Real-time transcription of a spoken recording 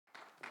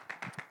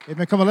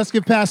Amen. Come on, let's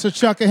give Pastor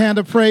Chuck a hand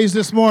of praise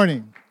this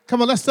morning.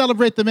 Come on, let's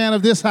celebrate the man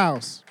of this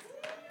house.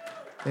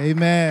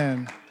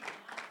 Amen.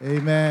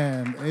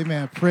 Amen.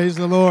 Amen. Praise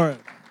the Lord.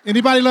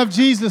 Anybody love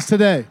Jesus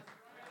today?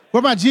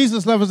 Where my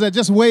Jesus lovers at?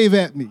 Just wave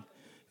at me.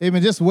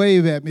 Amen. Just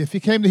wave at me. If you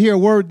came to hear a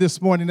word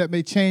this morning that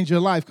may change your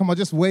life, come on,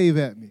 just wave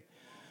at me.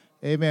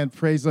 Amen.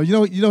 Praise the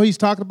Lord. You know who he's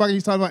talking about?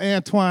 He's talking about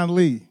Antoine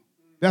Lee.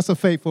 That's a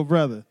faithful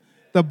brother.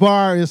 The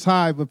bar is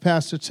high, but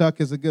Pastor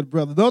Chuck is a good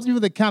brother. Those of you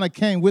that kind of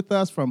came with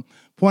us from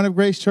Point of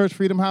Grace Church,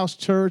 Freedom House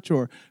Church,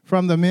 or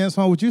from the men's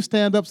home, would you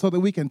stand up so that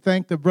we can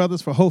thank the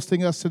brothers for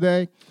hosting us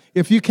today?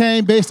 If you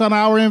came based on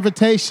our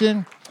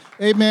invitation,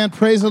 amen.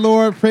 Praise the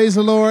Lord. Praise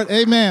the Lord.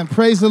 Amen.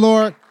 Praise the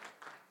Lord.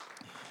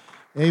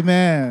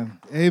 Amen.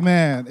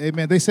 Amen.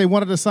 Amen. They say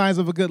one of the signs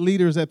of a good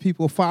leader is that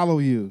people follow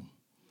you.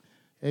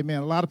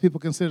 Amen. A lot of people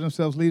consider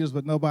themselves leaders,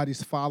 but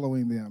nobody's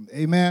following them.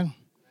 Amen.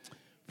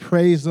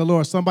 Praise the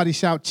Lord. Somebody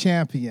shout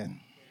champion.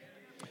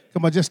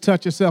 Come on, just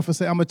touch yourself and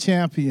say, I'm a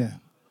champion.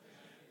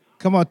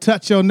 Come on,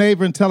 touch your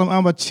neighbor and tell them,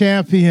 I'm a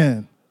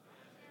champion.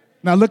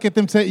 Now look at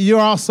them and say,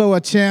 you're also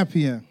a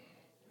champion.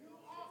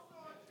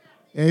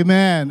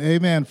 Amen.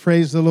 Amen.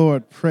 Praise the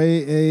Lord.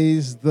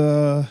 Praise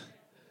the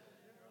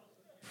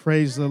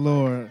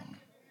Lord.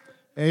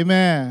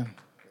 Amen.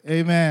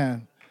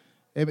 Amen.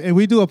 And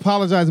we do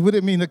apologize. We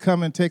didn't mean to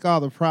come and take all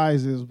the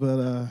prizes,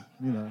 but,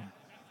 you know.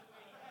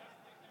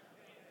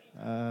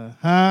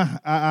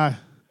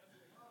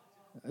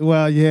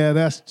 Well, yeah,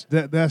 that's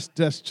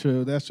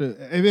true. That's true.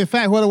 In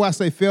fact, what do I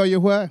say? Failure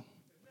what?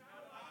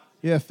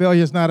 Yeah,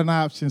 failure is not an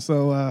option.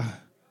 So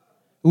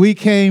we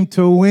came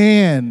to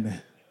win.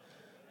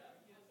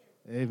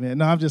 Amen.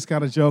 No, I'm just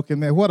kind of joking,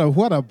 man. What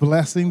a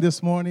blessing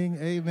this morning.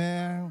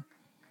 Amen.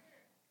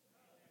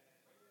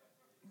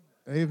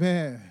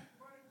 Amen.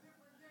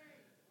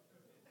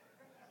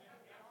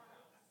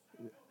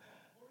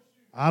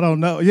 I don't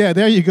know. Yeah,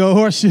 there you go.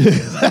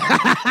 Horseshoes.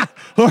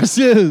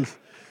 Horseshoes.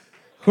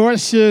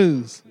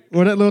 Horseshoes.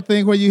 Or that little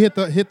thing where you hit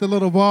the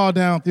little ball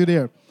down through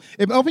there.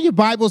 Open your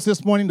Bibles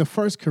this morning to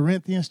 1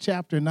 Corinthians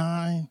chapter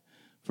 9.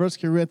 1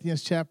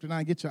 Corinthians chapter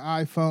 9. Get your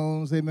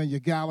iPhones, amen, your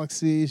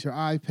Galaxies, your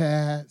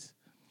iPads.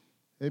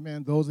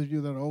 Amen. Those of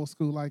you that are old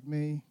school like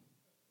me.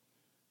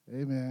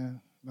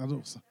 Amen.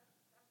 Now,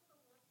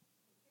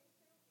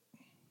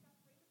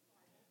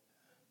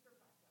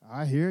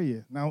 I hear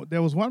you. Now,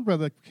 there was one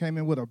brother that came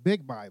in with a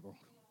big Bible.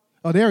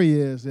 Oh, there he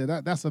is. Yeah,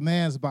 that's a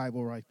man's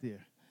Bible right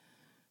there.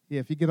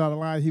 Yeah, if you get out of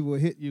line, he will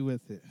hit you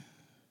with it.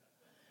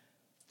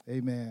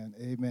 Amen,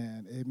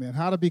 amen, amen.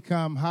 How to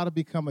become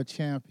a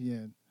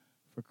champion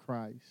for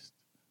Christ.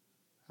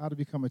 How to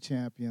become a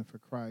champion for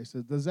Christ.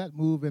 Does that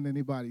move in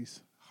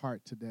anybody's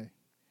heart today?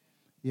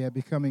 Yeah,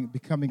 becoming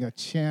a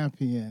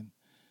champion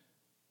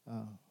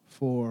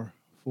for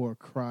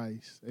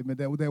Christ. Amen,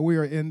 that we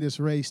are in this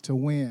race to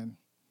win.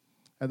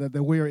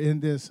 That we are in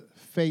this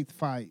faith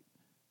fight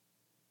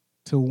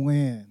to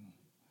win.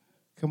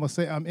 Come on,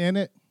 say, I'm in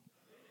it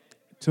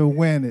to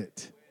win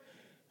it.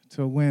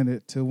 To win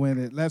it, to win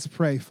it. Let's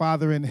pray.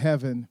 Father in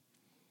heaven,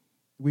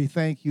 we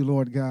thank you,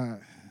 Lord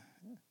God,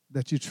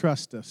 that you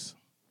trust us,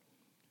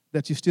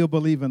 that you still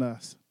believe in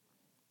us,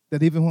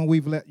 that even when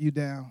we've let you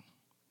down,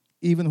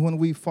 even when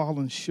we've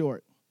fallen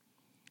short,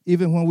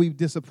 even when we've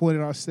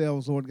disappointed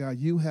ourselves, Lord God,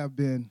 you have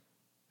been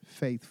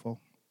faithful.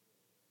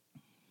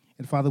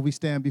 And Father, we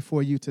stand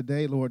before you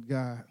today, Lord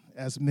God,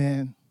 as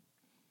men,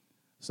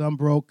 some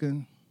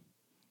broken,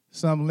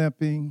 some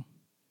limping,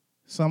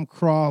 some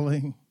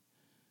crawling,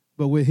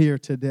 but we're here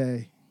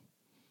today.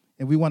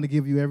 And we want to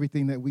give you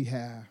everything that we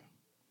have.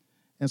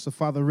 And so,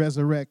 Father,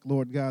 resurrect,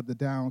 Lord God, the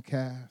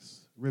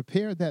downcast.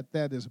 Repair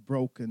that is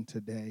broken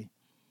today.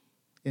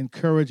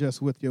 Encourage us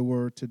with your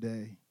word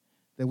today,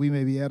 that we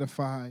may be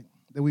edified,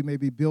 that we may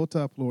be built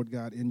up, Lord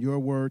God, in your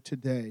word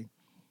today,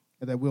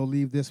 and that we'll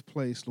leave this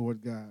place,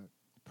 Lord God,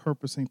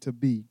 purposing to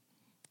be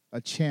a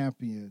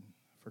champion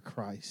for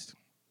Christ.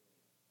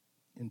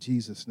 In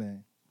Jesus'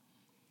 name.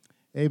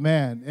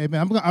 Amen.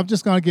 Amen. I'm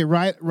just going to get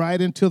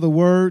right into the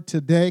word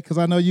today because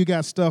I know you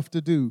got stuff to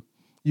do.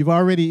 You've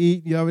already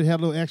eaten. You already had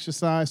a little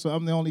exercise, so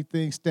I'm the only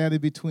thing standing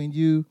between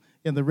you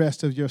and the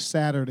rest of your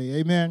Saturday.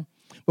 Amen.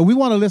 But we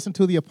want to listen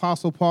to the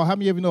Apostle Paul. How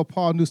many of you know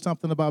Paul knew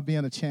something about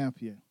being a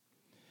champion?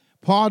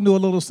 Paul knew a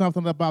little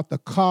something about the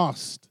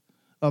cost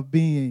of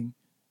being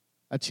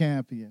a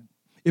champion.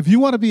 If you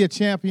want to be a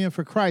champion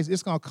for Christ,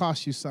 it's going to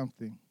cost you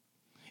something.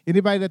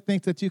 Anybody that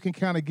thinks that you can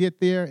kind of get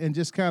there and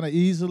just kind of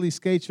easily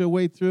skate your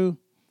way through,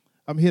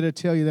 I'm here to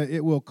tell you that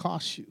it will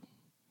cost you.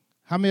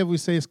 How many of you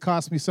say it's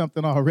cost me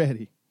something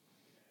already?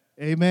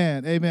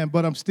 Amen, amen.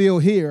 But I'm still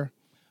here.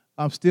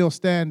 I'm still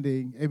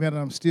standing. Amen,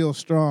 and I'm still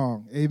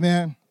strong.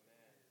 Amen,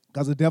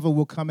 because the devil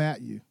will come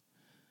at you.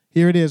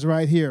 Here it is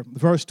right here,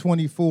 verse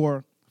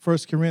 24, 1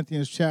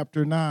 Corinthians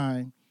chapter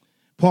 9.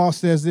 Paul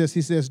says this.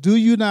 He says, do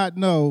you not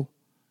know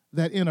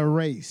that in a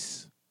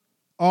race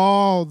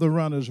all the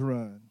runners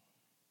run,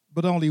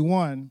 but only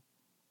one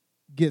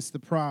gets the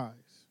prize?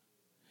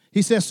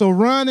 He says, so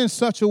run in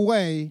such a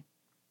way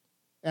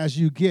as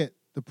you get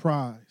the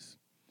prize.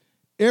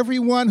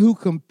 Everyone who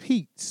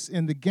competes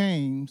in the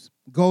games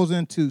goes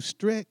into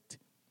strict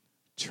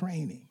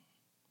training.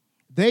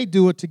 They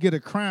do it to get a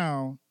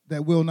crown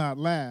that will not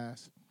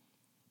last,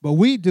 but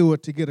we do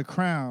it to get a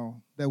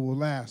crown that will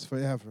last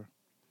forever.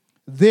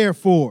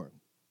 Therefore,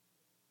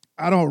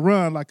 I don't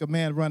run like a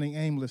man running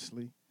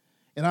aimlessly,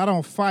 and I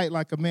don't fight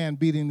like a man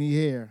beating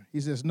the air.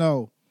 He says,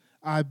 no,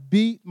 I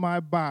beat my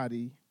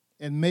body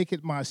and make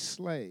it my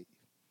slave,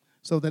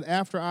 so that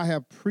after I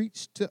have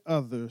preached to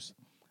others,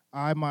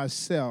 I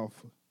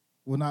myself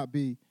will not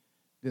be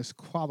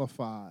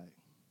disqualified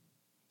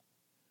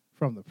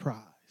from the prize.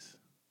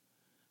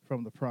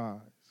 From the prize.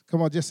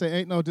 Come on, just say,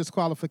 ain't no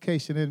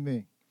disqualification in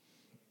me.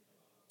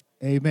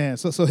 Amen.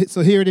 So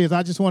here it is.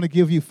 I just want to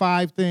give you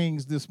 5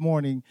 things this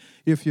morning,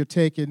 if you're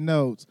taking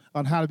notes,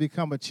 on how to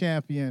become a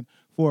champion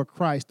for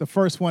Christ. The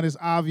first one is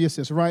obvious.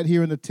 It's right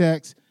here in the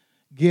text.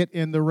 Get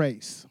in the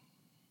race.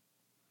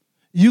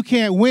 You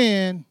can't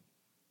win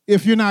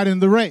if you're not in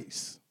the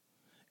race.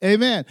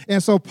 Amen.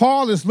 And so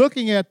Paul is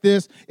looking at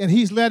this, and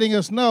he's letting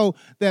us know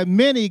that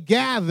many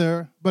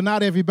gather, but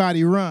not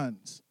everybody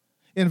runs.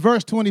 In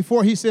verse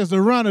 24, he says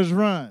the runners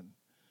run,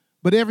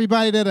 but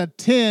everybody that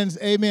attends,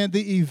 amen,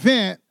 the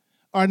event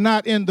are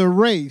not in the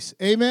race.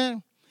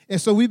 Amen. And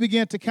so we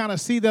begin to kind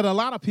of see that a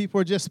lot of people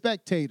are just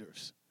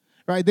spectators,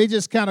 right? They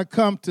just kind of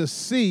come to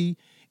see,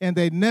 and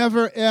they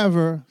never,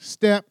 ever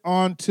step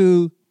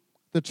onto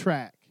the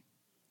track.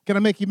 Can I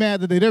make you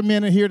mad today? There are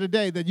men in here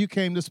today that you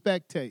came to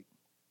spectate.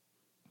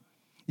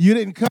 You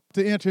didn't come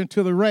to enter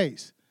into the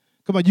race.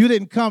 Come on, you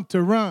didn't come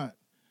to run.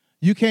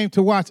 You came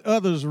to watch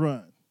others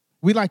run.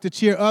 We like to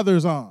cheer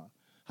others on.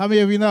 How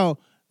many of you know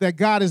that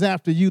God is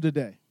after you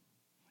today,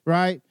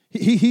 right?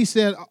 He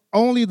said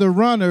only the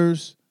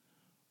runners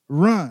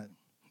run.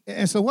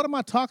 And so what am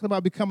I talking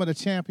about becoming a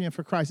champion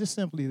for Christ? It's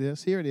simply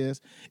this. Here it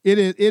is. It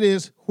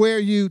is where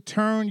you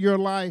turn your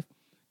life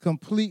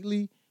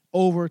completely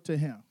over to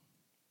him.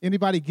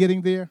 Anybody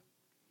getting there?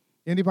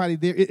 Anybody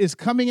there? It's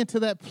coming into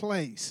that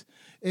place,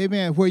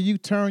 amen, where you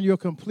turn your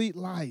complete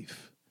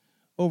life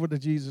over to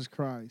Jesus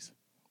Christ.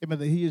 Amen,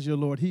 that he is your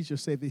Lord. He's your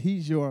Savior.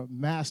 He's your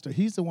master.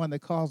 He's the one that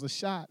calls the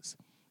shots.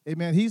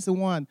 Amen. He's the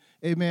one,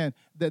 amen,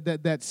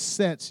 that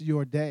sets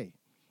your day,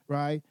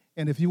 right?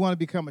 And if you want to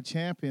become a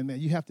champion, man,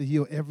 you have to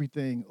yield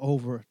everything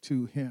over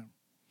to him.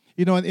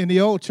 You know, in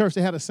the old church,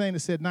 they had a saying that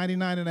said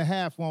 99 and a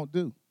half won't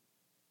do.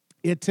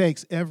 It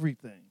takes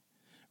everything,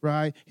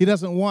 right? He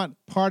doesn't want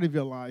part of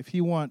your life.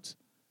 He wants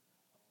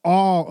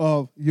all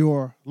of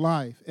your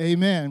life.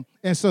 Amen.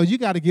 And so you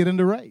got to get in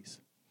the race,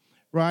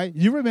 right?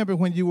 You remember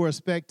when you were a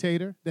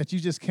spectator that you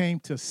just came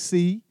to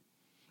see?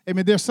 I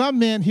mean, there's some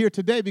men here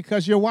today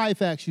because your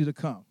wife asked you to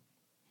come.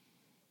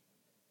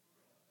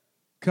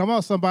 Come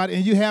on, somebody.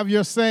 And you have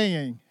your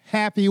saying,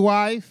 happy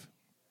wife,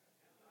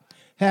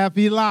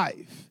 happy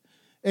life.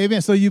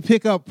 Amen. So you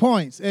pick up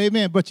points.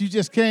 Amen. But you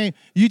just came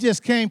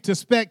to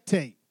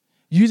spectate.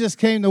 You just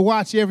came to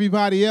watch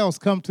everybody else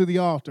come to the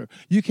altar.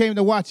 You came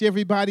to watch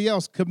everybody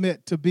else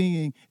commit to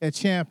being a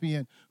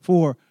champion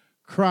for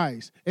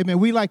Christ. Amen.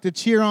 We like to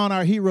cheer on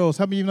our heroes.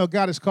 How many of you know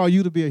God has called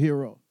you to be a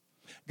hero?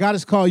 God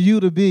has called you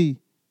to be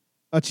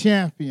a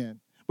champion.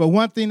 But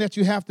one thing that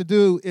you have to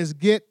do is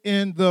get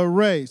in the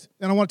race.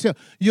 And I want to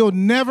tell you, you'll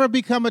never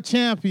become a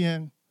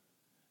champion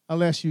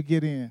unless you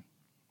get in.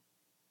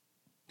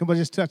 Come on,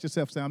 just touch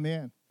yourself, say, I'm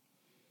in.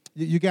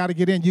 You got to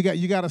get in.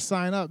 You got to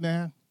sign up,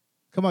 man.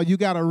 Come on, you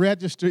got to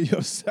register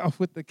yourself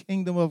with the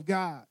kingdom of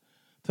God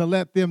to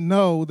let them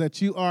know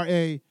that you are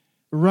a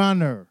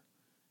runner.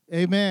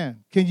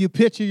 Amen. Can you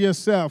picture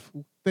yourself?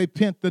 They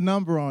pinned the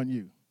number on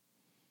you.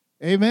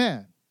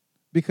 Amen.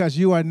 Because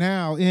you are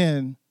now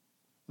in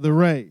the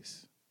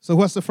race. So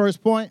what's the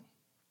first point?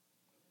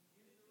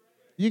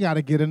 You got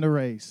to get in the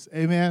race.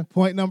 Amen.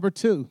 Point number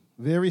 2,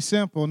 very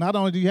simple. Not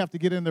only do you have to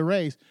get in the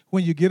race,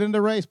 when you get in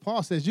the race,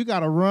 Paul says you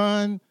got to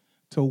run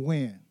to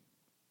win.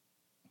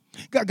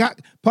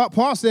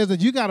 Paul says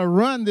that you got to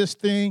run this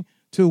thing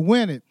to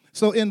win it.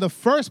 So in the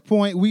first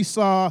point, we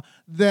saw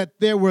that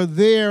there were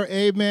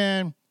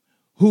amen,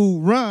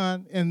 who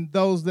run and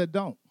those that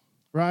don't,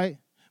 right?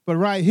 But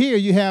right here,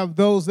 you have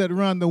those that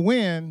run to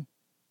win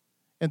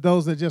and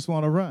those that just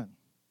want to run.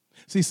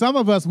 See, some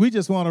of us, we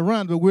just want to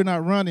run, but we're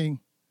not running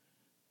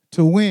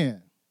to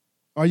win.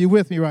 Are you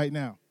with me right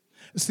now?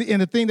 See,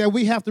 and the thing that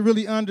we have to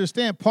really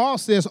understand, Paul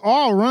says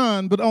all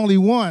run, but only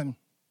one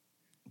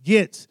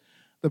gets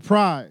the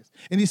prize.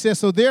 And he says,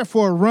 so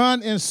therefore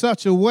run in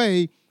such a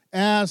way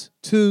as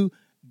to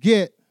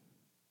get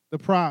the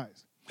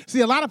prize. See,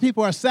 a lot of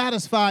people are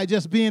satisfied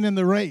just being in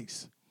the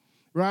race,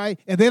 right?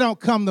 And they don't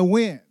come to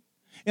win.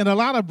 And a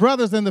lot of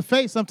brothers in the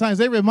faith, sometimes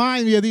they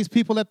remind me of these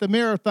people at the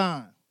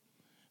marathon.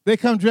 They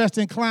come dressed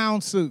in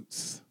clown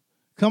suits.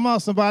 Come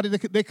on, somebody.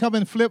 They come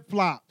in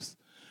flip-flops,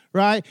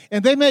 right?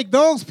 And they make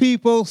those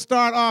people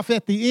start off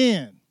at the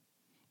end.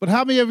 But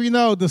how many of you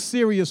know the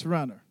serious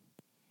runner?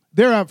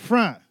 They're up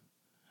front.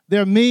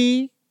 They're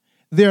mean.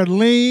 They're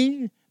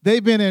lean.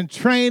 They've been in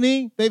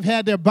training. They've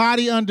had their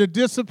body under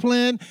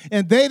discipline.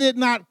 And they did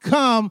not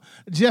come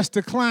just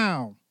to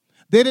clown.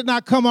 They did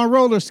not come on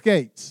roller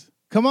skates.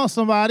 Come on,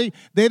 somebody.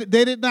 They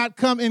did not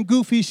come in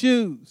goofy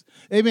shoes.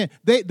 Amen.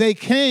 They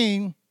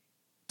came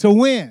to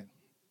win.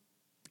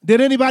 Did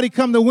anybody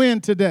come to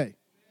win today?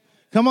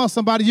 Come on,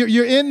 somebody.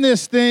 You're in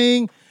this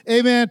thing,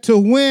 amen, to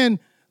win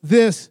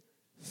this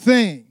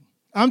thing.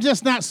 I'm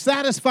just not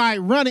satisfied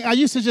running. I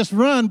used to just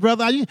run,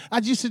 brother. I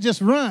used to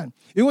just run.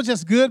 It was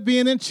just good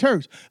being in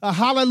church. A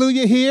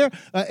hallelujah here,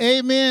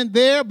 amen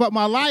there, but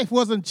my life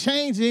wasn't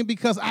changing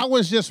because I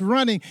was just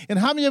running. And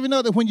how many of you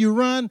know that when you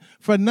run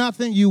for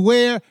nothing, you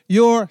wear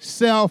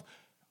yourself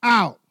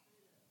out?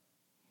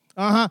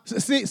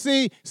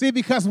 See,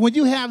 because when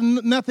you have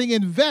nothing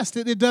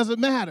invested, it doesn't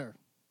matter,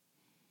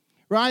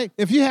 right?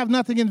 If you have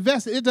nothing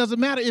invested, it doesn't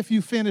matter if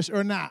you finish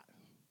or not.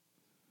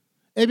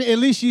 At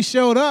least you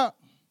showed up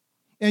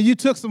and you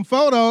took some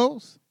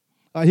photos.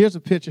 Here's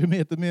a picture of me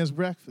at the men's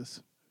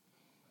breakfast.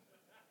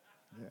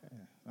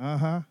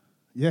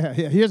 Yeah.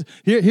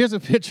 Here's a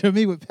picture of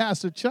me with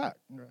Pastor Chuck.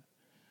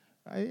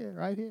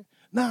 Right here.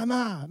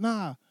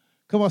 Nah.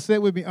 Come on, say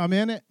it with me. I'm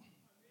in it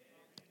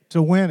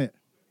to win it.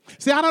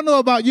 See, I don't know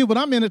about you, but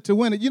I'm in it to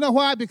win it. You know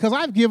why? Because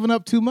I've given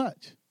up too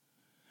much.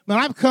 Man,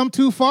 I've come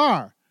too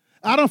far.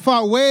 I done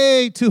fought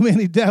way too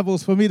many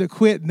devils for me to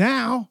quit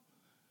now.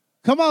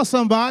 Come on,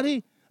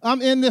 somebody.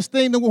 I'm in this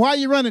thing. Why are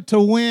you running? To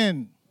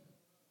win.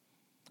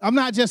 I'm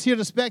not just here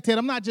to spectate.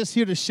 I'm not just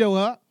here to show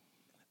up.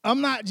 I'm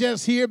not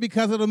just here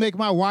because it'll make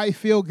my wife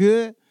feel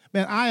good.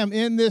 Man, I am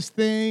in this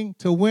thing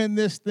to win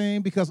this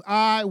thing because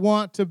I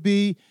want to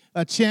be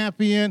a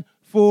champion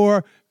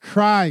for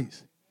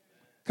Christ.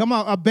 Come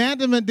on,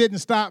 abandonment didn't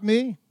stop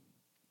me.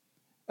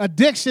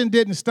 Addiction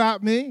didn't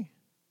stop me.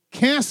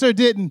 Cancer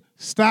didn't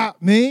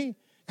stop me.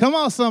 Come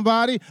on,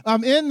 somebody.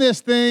 I'm in this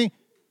thing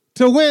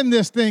to win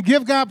this thing.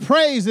 Give God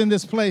praise in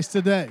this place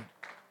today.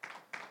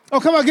 Oh,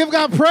 come on, give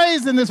God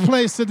praise in this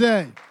place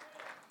today.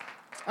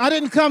 I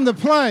didn't come to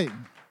play.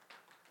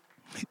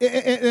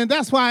 And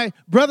that's why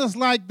brothers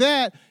like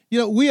that,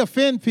 we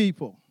offend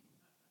people.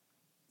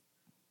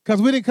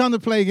 Because we didn't come to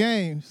play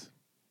games.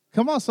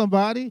 Come on,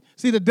 somebody.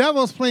 See, the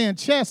devil's playing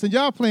chess and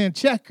y'all playing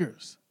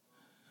checkers.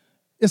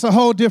 It's a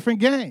whole different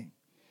game,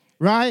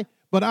 right?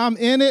 But I'm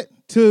in it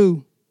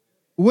to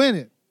win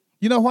it.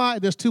 You know why?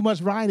 There's too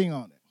much riding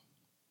on it.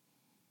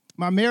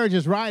 My marriage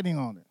is riding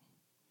on it.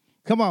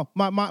 Come on,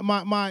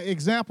 my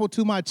example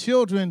to my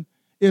children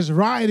is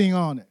riding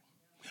on it.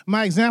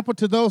 My example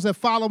to those that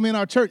follow me in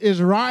our church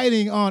is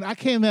riding on it. I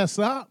can't mess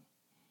up.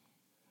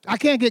 I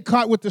can't get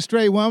caught with the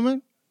stray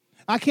woman.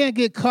 I can't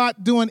get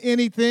caught doing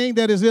anything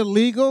that is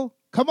illegal.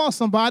 Come on,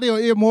 somebody, or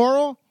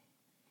immoral,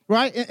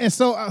 right? And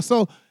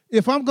so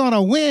if I'm going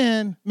to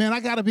win, man, I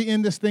got to be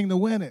in this thing to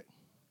win it.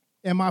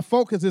 And my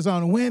focus is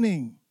on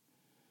winning.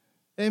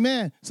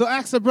 Amen. So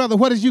ask a brother,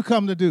 what did you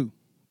come to do?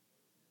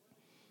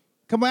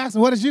 Come on, ask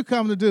him, what did you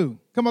come to do?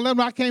 Come on, let him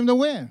know I came to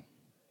win.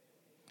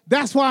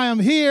 That's why I'm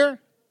here.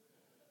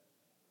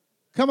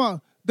 Come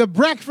on. The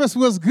breakfast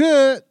was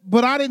good,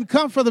 but I didn't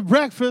come for the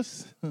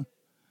breakfast.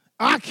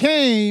 I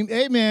came,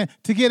 amen,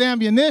 to get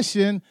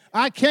ammunition.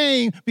 I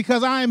came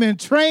because I am in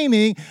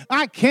training.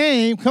 I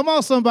came, come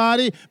on,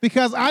 somebody,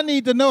 because I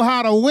need to know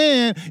how to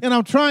win, and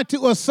I'm trying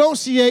to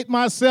associate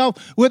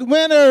myself with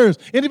winners.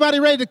 Anybody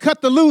ready to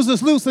cut the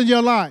losers loose in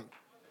your life?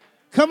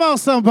 Come on,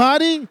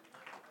 somebody.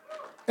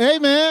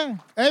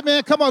 Amen.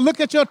 Amen. Come on, look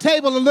at your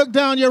table and look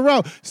down your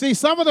row. See,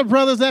 some of the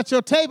brothers at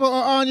your table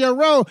are on your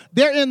row.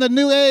 They're in the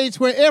new age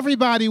where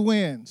everybody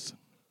wins.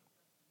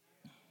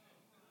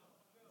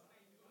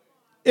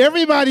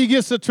 Everybody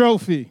gets a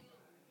trophy.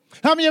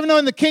 How many of you know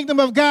in the kingdom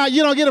of God,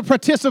 you don't get a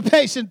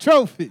participation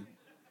trophy?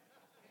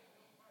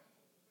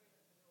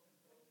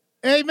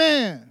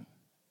 Amen.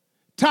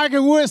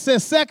 Tiger Woods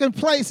says second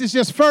place is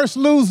just first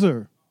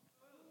loser.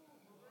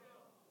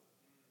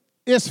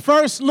 It's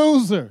first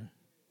loser.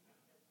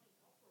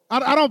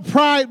 I don't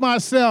pride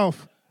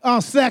myself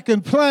on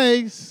second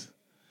place.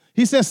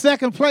 He says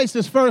second place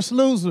is first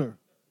loser.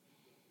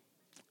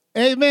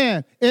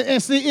 Amen.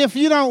 And see, if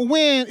you don't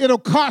win, it'll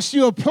cost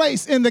you a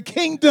place in the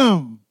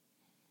kingdom.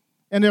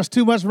 And there's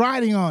too much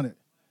riding on it.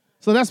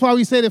 So that's why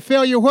we say that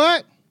failure,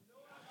 what?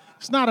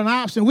 It's not an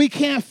option. We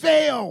can't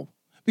fail.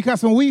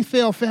 Because when we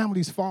fail,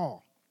 families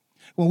fall.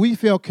 When we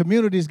fail,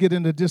 communities get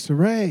into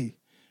disarray,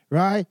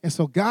 right? And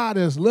so God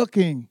is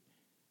looking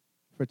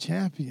for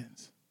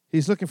champions.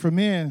 He's looking for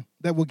men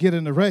that will get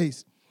in the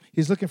race.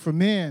 He's looking for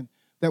men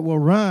that will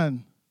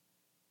run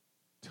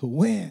to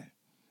win.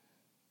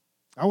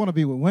 I want to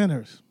be with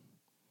winners.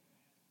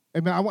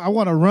 Amen. I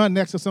want to run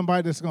next to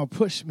somebody that's going to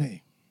push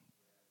me.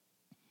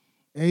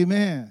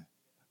 Amen.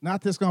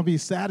 Not that's going to be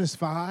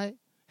satisfied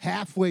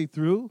halfway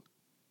through.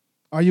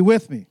 Are you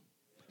with me?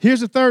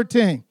 Here's the third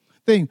thing.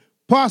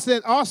 Paul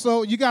said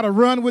also, you got to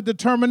run with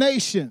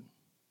determination.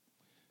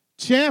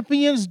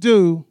 Champions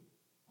do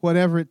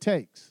whatever it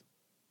takes.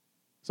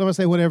 Somebody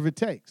say whatever it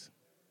takes.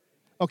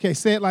 Okay,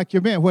 say it like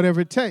your man, whatever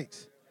it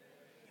takes.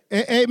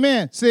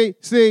 Amen. See,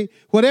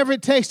 whatever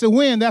it takes to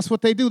win, that's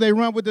what they do. They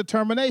run with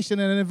determination.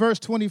 And in verse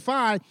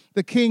 25,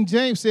 the King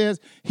James says,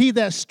 he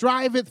that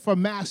striveth for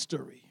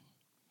mastery.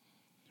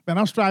 Man,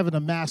 I'm striving to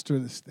master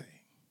this thing,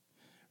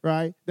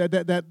 right?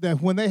 That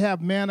when they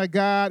have man of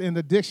God in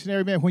the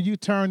dictionary, man, when you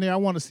turn there, I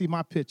want to see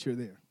my picture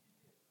there.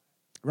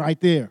 Right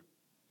there.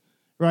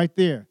 Right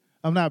there.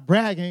 I'm not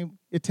bragging.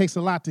 It takes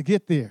a lot to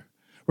get there,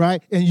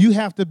 right? And you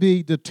have to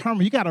be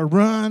determined. You got to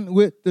run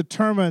with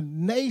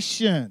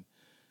determination,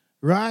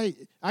 right?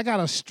 I got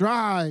to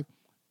strive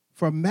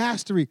for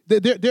mastery.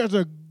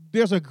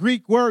 There's a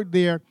Greek word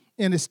there,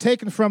 and it's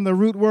taken from the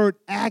root word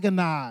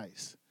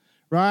agonize,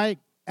 right?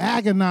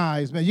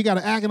 Agonize, man. You got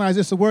to agonize.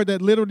 It's a word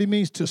that literally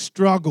means to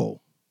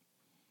struggle.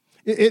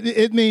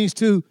 It means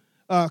to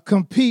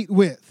compete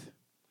with.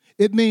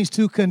 It means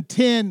to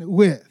contend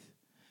with.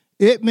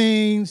 It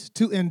means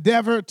to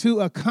endeavor to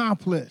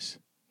accomplish.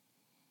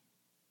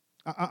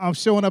 I'm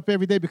showing up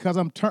every day because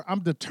I'm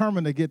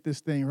determined to get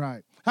this thing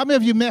right. How many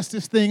of you messed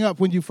this thing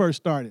up when you first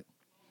started?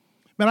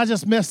 Man, I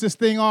just messed this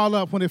thing all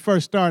up when it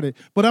first started,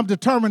 but I'm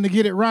determined to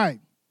get it right.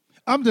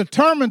 I'm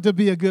determined to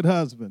be a good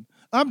husband.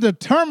 I'm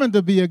determined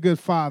to be a good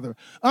father.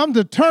 I'm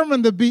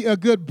determined to be a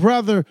good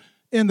brother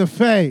in the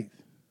faith.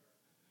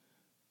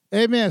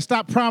 Amen.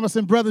 Stop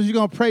promising brothers you're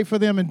going to pray for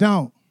them and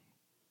don't.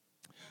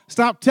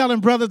 Stop telling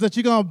brothers that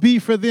you're going to be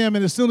for them,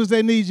 and as soon as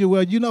they need you,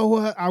 well, you know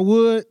what? I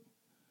would,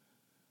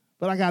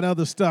 but I got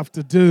other stuff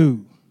to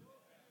do.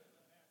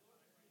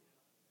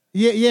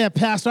 Yeah,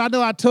 Pastor, I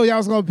know I told you I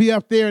was going to be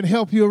up there and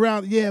help you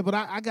around. Yeah, but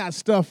I got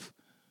stuff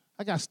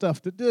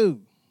to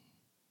do.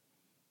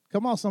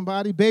 Come on,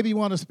 somebody. Baby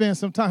want to spend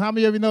some time. How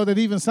many of you know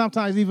that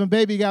sometimes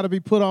baby got to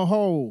be put on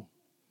hold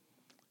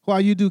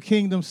while you do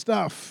kingdom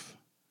stuff?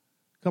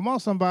 Come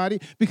on, somebody.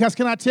 Because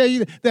can I tell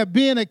you that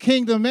being a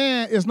kingdom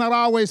man is not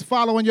always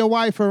following your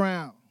wife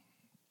around.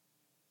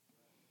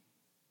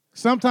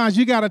 Sometimes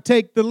you got to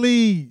take the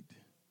lead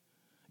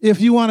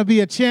if you want to be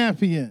a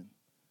champion.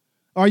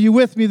 Are you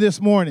with me this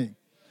morning?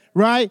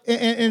 Right?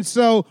 And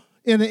so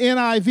in the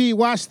NIV,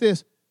 watch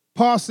this.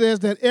 Paul says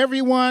that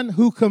everyone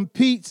who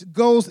competes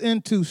goes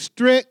into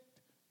strict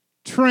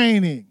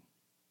training.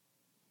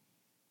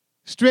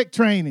 Strict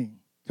training.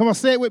 Come on,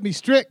 say it with me.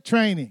 Strict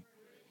training.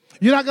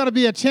 You're not going to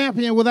be a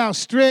champion without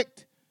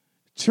strict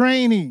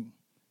training.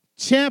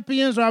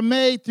 Champions are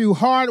made through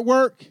hard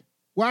work,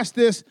 watch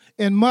this,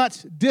 and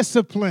much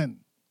discipline.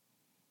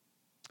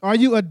 Are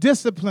you a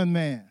disciplined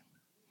man?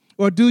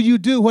 Or do you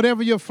do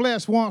whatever your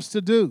flesh wants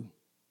to do?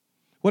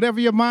 Whatever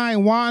your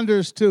mind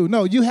wanders to?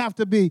 No, you have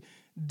to be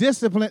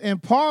disciplined.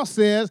 And Paul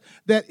says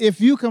that if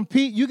you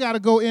compete, you got to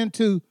go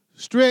into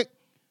strict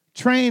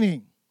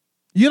training.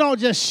 You don't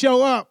just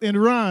show up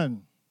and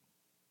run.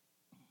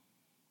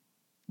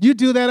 You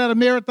do that at a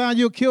marathon,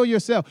 you'll kill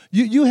yourself.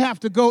 You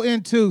have to go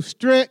into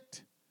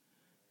strict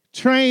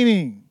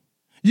training.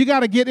 You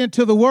got to get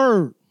into the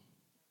Word.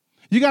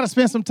 You got to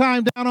spend some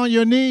time down on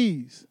your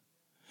knees.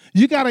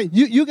 You got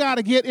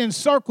to get in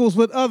circles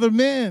with other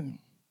men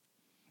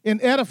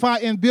and edify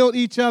and build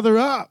each other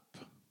up,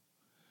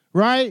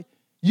 right?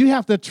 You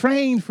have to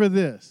train for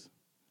this,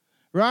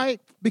 right?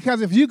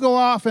 Because if you go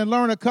off and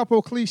learn a couple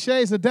of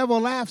cliches, the devil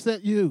laughs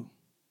at you,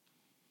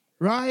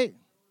 right?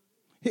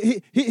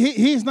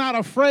 He's not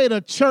afraid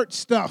of church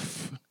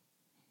stuff.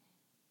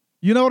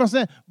 You know what I'm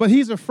saying? But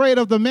he's afraid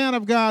of the man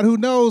of God who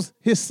knows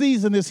his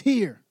season is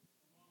here.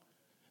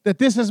 That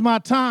this is my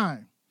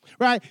time,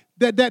 right?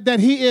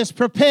 That he is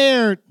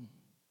prepared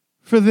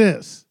for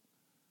this.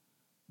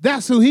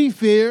 That's who he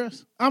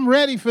fears. I'm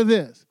ready for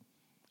this.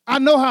 I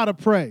know how to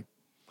pray.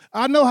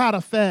 I know how to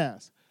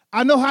fast.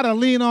 I know how to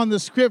lean on the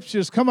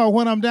scriptures. Come on,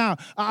 when I'm down.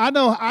 I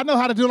know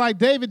how to do like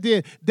David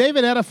did.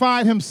 David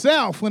edified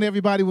himself when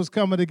everybody was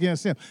coming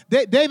against him.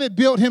 David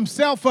built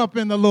himself up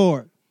in the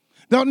Lord.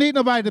 Don't need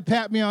nobody to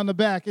pat me on the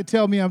back and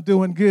tell me I'm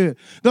doing good.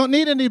 Don't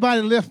need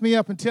anybody to lift me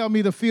up and tell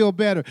me to feel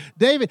better.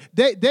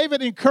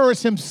 David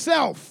encouraged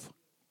himself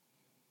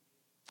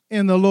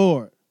in the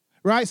Lord,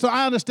 right? So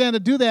I understand to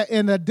do that.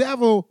 And the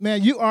devil,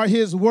 man, you are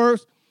his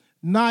worst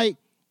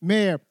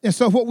nightmare. And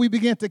so what we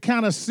begin to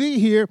kind of see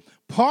here,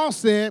 Paul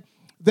said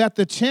that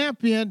the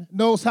champion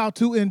knows how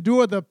to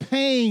endure the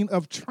pain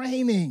of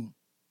training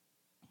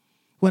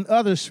when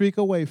others shrink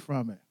away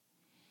from it.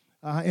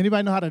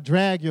 Anybody know how to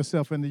drag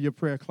yourself into your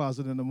prayer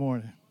closet in the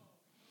morning?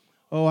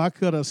 Oh, I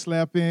could have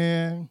slept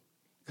in.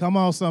 Come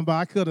on,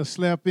 somebody. I could have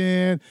slept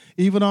in.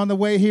 Even on the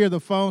way here,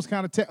 the phone's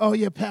kind of oh,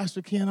 yeah,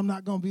 Pastor Ken, I'm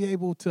not going to be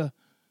able to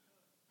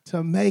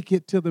make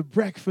it to the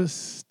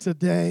breakfast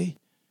today.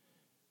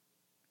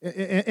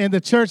 And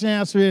the church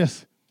answer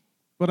is,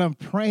 but I'm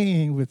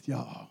praying with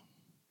y'all.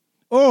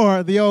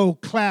 Or the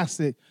old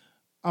classic,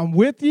 I'm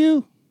with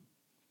you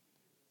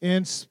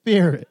in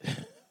spirit.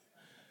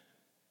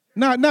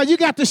 No, you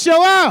got to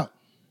show up.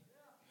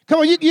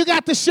 Come on, you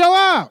got to show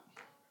up.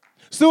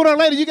 Sooner or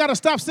later, you got to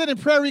stop sending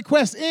prayer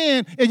requests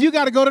in, and you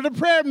got to go to the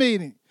prayer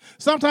meeting.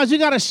 Sometimes you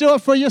got to show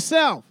up for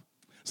yourself.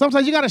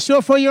 Sometimes you got to show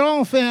up for your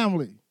own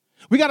family.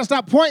 We got to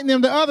stop pointing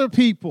them to other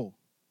people.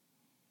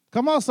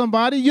 Come on,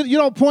 somebody. You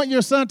don't point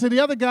your son to the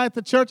other guy at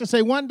the church and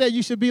say, one day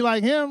you should be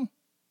like him.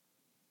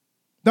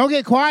 Don't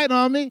get quiet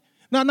on me.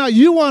 No,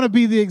 you want to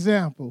be the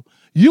example.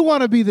 You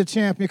want to be the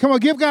champion. Come on,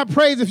 give God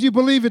praise if you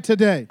believe it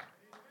today.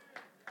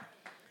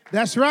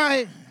 That's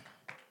right.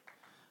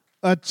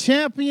 A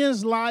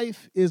champion's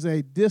life is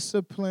a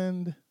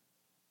disciplined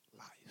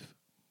life.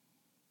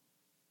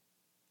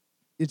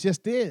 It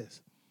just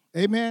is.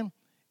 Amen.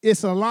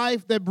 It's a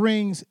life that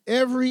brings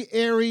every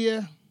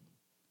area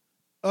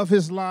of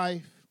his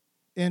life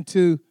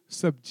into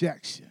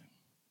subjection.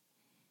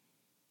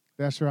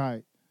 That's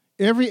right.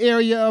 Every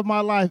area of my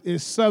life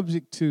is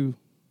subject to,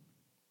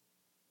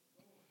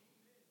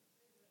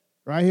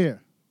 right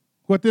here,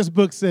 what this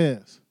book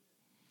says.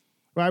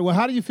 Right? Well,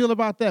 how do you feel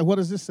about that? What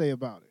does this say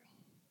about it?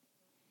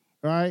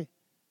 Right?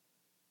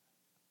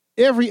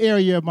 Every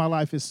area of my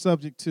life is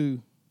subject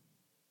to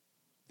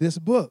this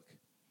book.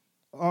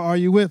 Are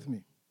you with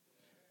me?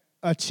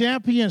 A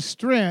champion's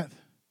strength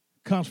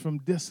comes from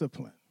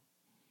discipline.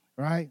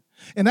 Right?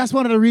 And that's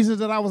one of the reasons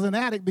that I was an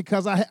addict,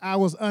 because I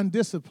was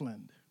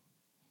undisciplined.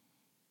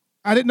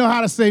 I didn't know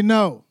how to say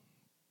no.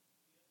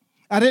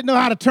 I didn't know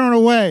how to turn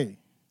away.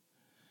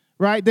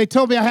 Right? They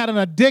told me I had an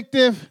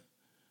addictive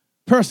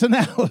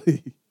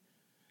personality.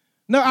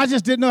 No, I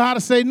just didn't know how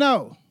to say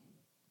no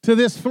to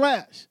this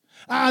flesh.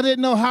 I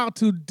didn't know how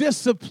to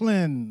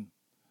discipline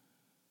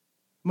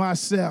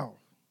myself.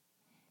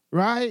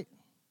 Right?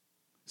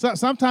 So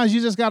sometimes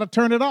you just got to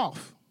turn it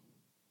off.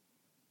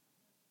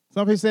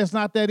 Some people say it's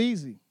not that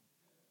easy.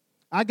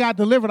 I got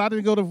delivered. I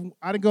didn't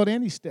go to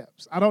any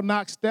steps. I don't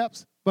knock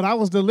steps, but I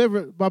was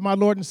delivered by my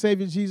Lord and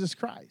Savior Jesus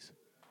Christ.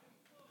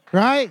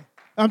 Right?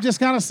 I'm just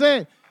kind of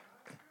saying,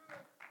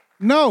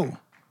 no,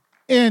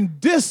 in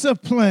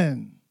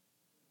discipline.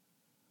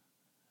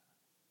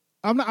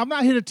 I'm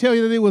not here to tell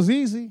you that it was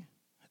easy.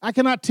 I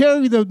cannot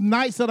tell you the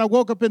nights that I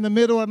woke up in the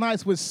middle of the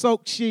nights with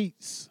soaked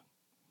sheets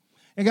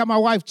and got my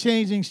wife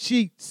changing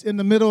sheets in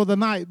the middle of the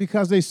night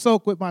because they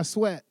soaked with my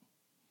sweat.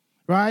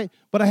 Right?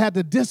 But I had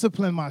to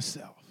discipline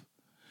myself,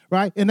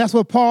 right? And that's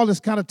what Paul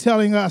is kind of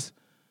telling us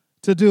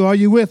to do. Are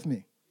you with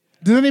me?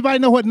 Does anybody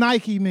know what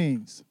Nike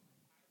means?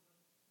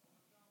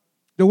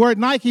 The word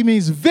Nike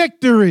means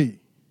victory.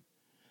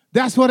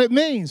 That's what it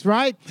means,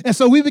 right? And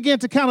so we began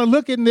to kind of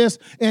look at this,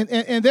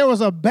 and there was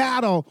a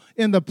battle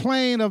in the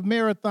plain of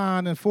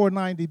Marathon in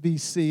 490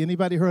 BC.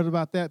 Anybody heard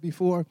about that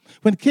before?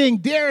 When King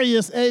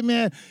Darius,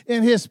 amen,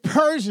 and his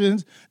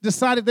Persians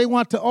decided they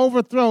want to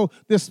overthrow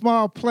this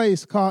small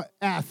place called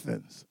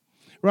Athens,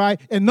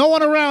 right? And no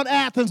one around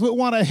Athens would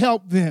want to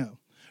help them,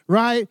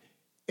 right?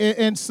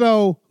 And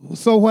so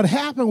what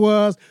happened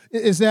was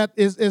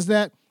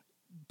that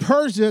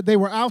Persia, they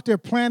were out there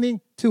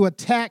planning to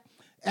attack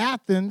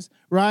Athens,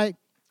 right?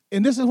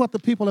 And this is what the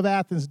people of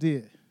Athens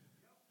did.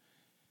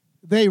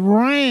 They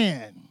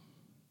ran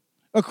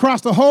across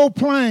the whole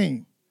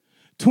plain,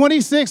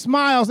 26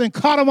 miles, and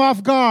caught them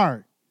off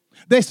guard.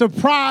 They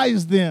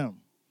surprised them,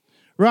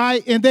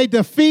 right? And they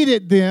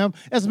defeated them.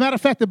 As a matter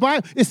of fact, the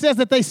Bible, it says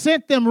that they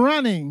sent them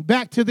running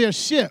back to their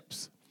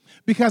ships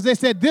because they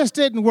said, this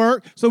didn't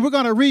work, so we're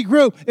going to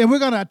regroup and we're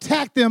going to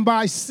attack them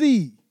by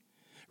sea,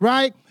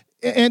 right?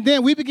 And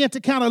then we began to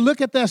kind of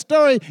look at that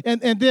story, and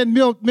then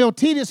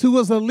Miltiades, who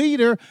was a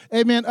leader,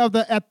 amen, of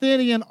the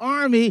Athenian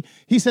army,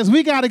 he says,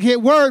 we got to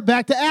get word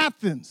back to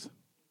Athens.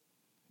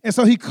 And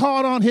so he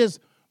called on his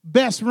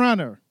best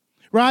runner,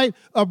 right?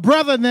 A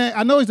brother named,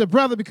 I know he's a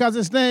brother because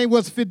his name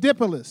was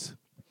Phidippides,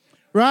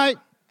 right?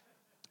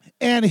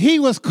 And he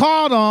was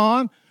called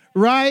on,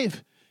 right,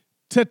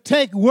 to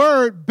take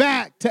word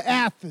back to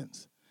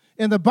Athens.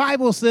 And the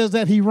Bible says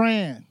that he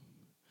ran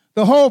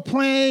the whole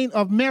plain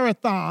of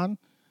Marathon,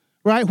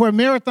 right, where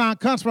Marathon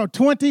comes from,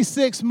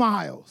 26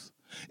 miles.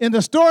 And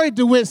the story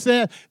DeWitt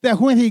said that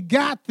when he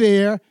got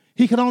there,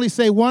 he could only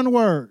say one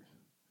word.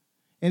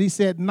 And he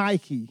said,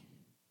 Nike.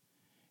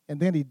 And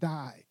then he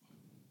died.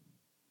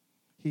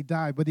 He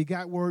died, but he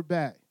got word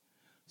back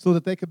so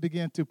that they could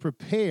begin to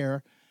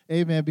prepare,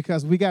 amen,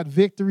 because we got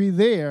victory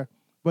there,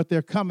 but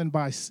they're coming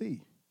by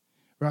sea,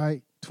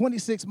 right?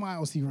 26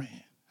 miles he ran.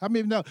 How many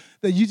of you know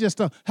that you just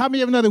don't? How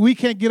many of you know that we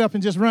can't get up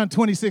and just run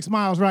 26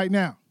 miles right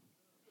now?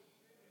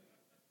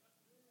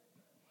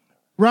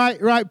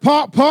 Right.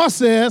 Paul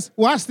says,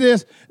 watch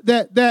this,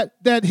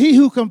 that he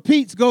who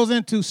competes goes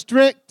into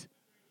strict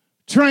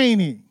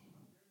training.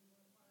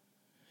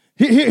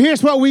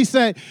 Here's what we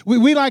say.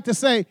 We like to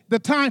say the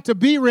time to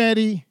be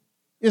ready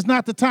is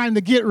not the time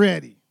to get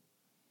ready.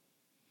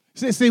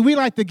 See, we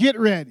like to get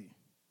ready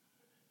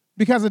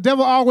because the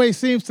devil always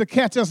seems to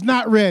catch us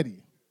not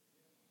ready.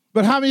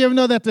 But how many of you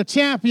know that the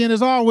champion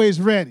is always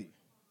ready?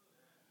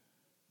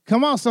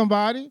 Come on,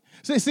 somebody.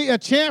 See, a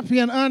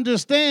champion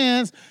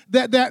understands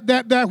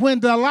that when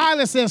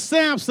Delilah says,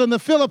 Samson, the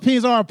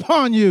Philippines are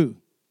upon you,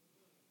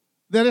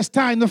 that it's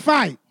time to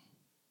fight.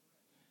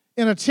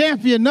 And a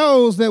champion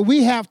knows that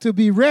we have to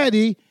be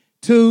ready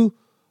to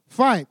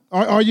fight.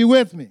 Are you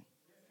with me?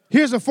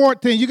 Here's a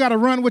 14. You got to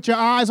run with your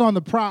eyes on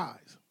the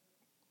prize.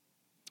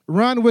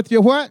 Run with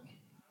your what?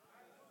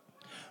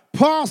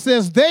 Paul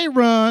says they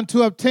run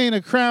to obtain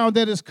a crown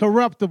that is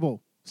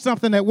corruptible,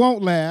 something that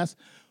won't last.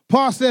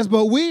 Paul says,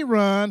 but we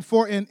run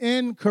for an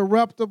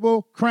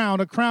incorruptible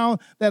crown, a crown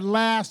that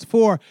lasts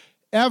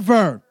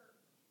forever.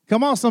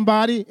 Come on,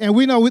 somebody. And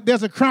we know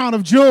there's a crown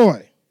of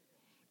joy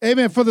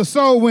Amen. For the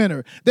soul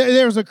winner.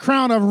 There's a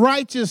crown of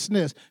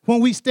righteousness when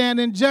we stand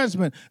in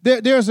judgment.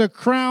 There's a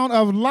crown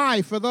of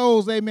life for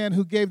those, amen,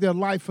 who gave their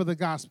life for the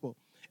gospel.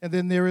 And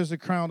then there is a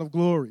crown of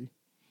glory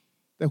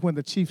that when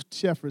the chief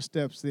shepherd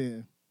steps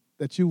in,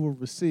 that you will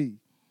receive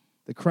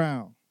the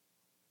crown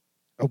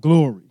of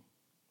glory.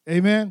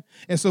 Amen.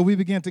 And so we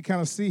begin to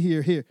kind of see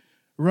here.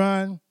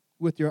 Run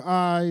with your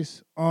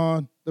eyes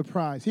on the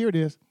prize. Here it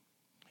is.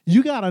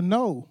 You got to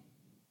know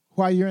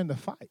why you're in the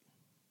fight.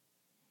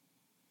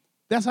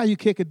 That's how you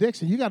kick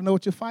addiction. You got to know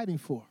what you're fighting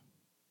for.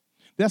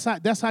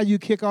 That's how you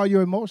kick all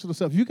your emotional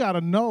stuff. You got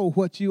to know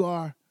what you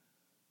are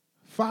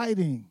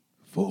fighting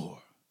for.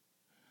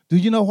 Do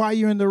you know why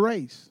you're in the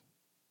race?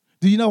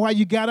 Do you know why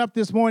you got up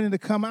this morning to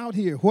come out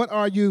here? What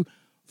are you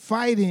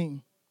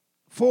fighting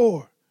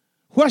for?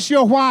 What's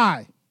your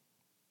why?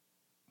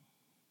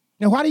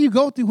 Now, why do you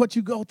go through what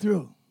you go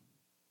through?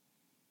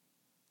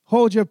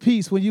 Hold your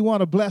peace when you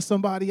want to bless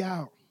somebody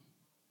out.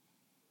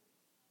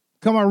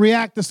 Come on,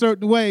 react a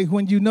certain way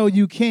when you know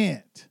you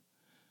can't,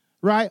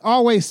 right?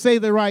 Always say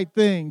the right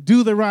thing.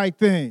 Do the right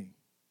thing.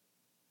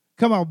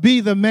 Come on, be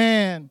the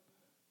man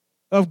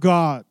of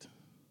God.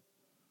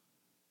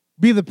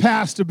 Be the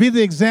pastor. Be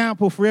the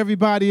example for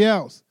everybody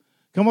else.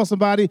 Come on,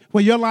 somebody,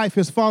 when your life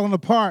is falling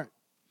apart,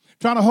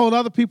 trying to hold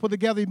other people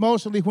together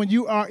emotionally when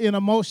you are in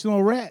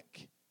emotional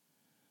wreck,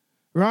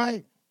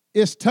 right?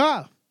 It's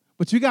tough,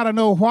 but you got to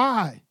know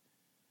why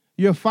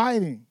you're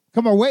fighting.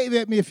 Come on, wave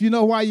at me if you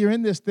know why you're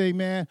in this thing,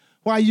 man.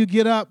 Why you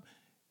get up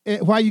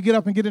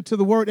and get into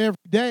the word every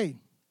day,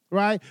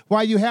 right?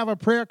 Why you have a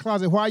prayer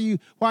closet, why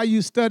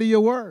you study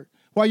your word,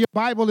 why your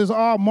Bible is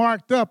all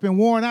marked up and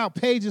worn out,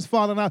 pages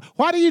falling out.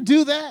 Why do you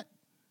do that?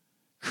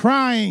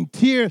 Crying,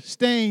 tear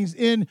stains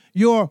in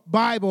your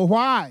Bible.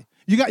 Why?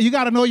 You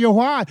got to know your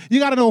why. You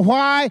got to know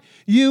why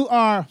you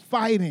are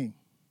fighting.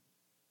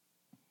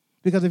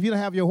 Because if you don't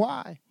have your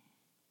why,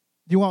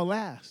 you won't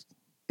last.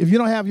 If you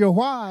don't have your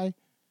why,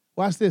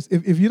 watch this.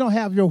 If you don't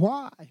have your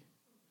why,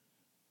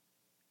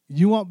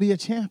 you won't be a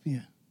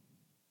champion.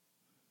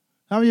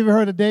 How many of you ever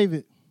heard of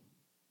David?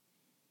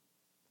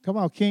 Come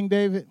on, King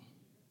David.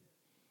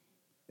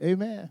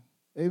 Amen.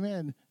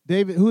 Amen.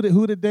 David,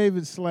 who did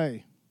David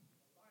slay?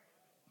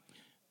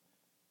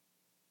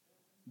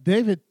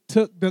 David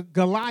took the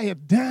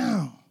Goliath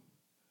down.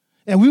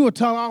 And we were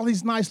telling all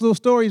these nice little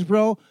stories,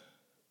 bro,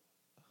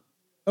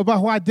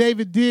 about why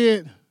David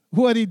did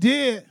what he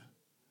did.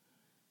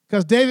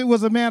 Because David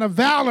was a man of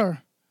valor,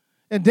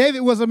 and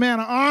David was a man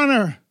of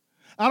honor.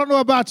 I don't know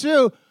about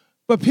you,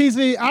 but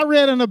PZ, I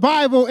read in the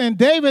Bible, and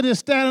David is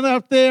standing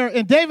up there,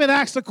 and David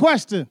asked a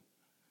question.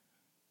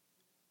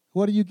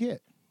 What do you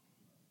get?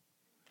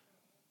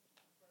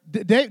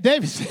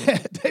 David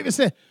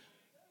said,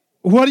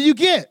 what do you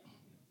get?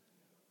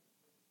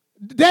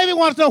 David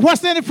wants to know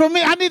what's in it for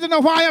me. I need to know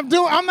why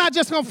I'm not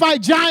just going to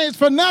fight giants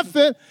for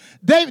nothing.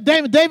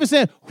 David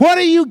said, what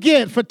do you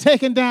get for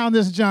taking down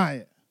this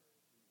giant?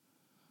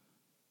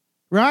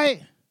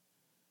 Right?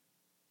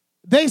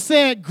 They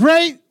said,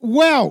 great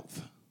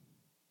wealth.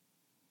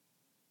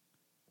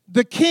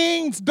 The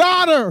king's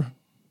daughter.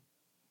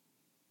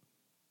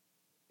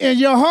 And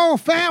your whole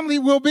family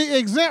will be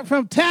exempt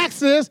from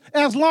taxes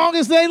as long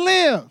as they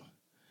live.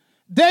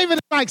 David is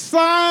like,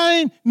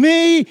 sign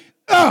me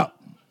up.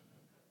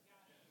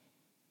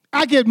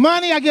 I get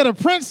money, I get a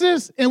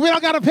princess, and we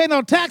don't got to pay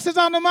no taxes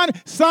on the money.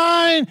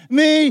 Sign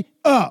me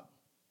up.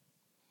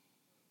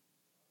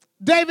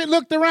 David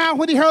looked around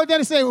when he heard that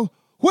and said,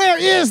 where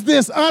is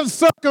this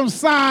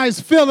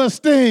uncircumcised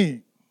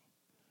Philistine?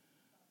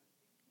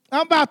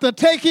 I'm about to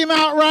take him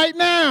out right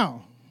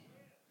now.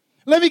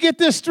 Let me get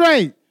this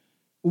straight.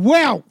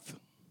 Wealth,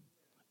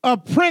 a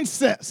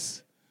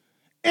princess,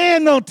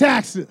 and no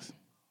taxes.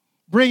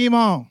 Bring him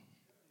on.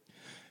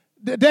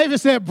 David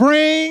said,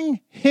 bring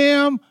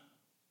him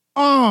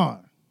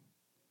on.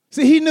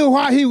 See, he knew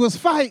why he was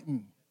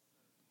fighting,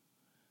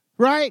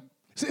 right?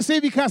 See,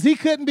 because he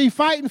couldn't be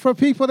fighting for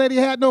people that he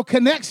had no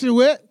connection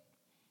with.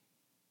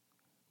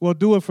 Well,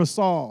 do it for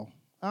Saul.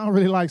 I don't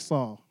really like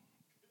Saul.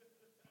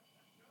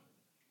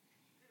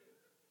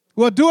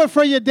 Well, do it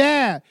for your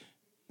dad.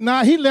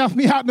 Nah, he left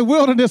me out in the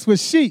wilderness with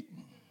sheep.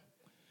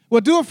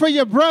 Well, do it for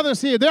your brothers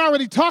here. They're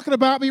already talking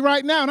about me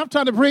right now, and I'm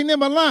trying to bring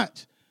them a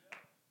lunch.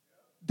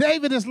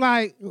 David is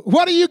like,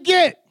 what do you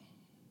get?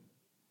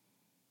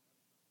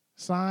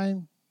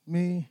 Sign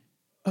me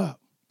up.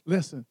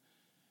 Listen,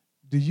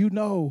 do you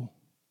know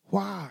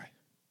why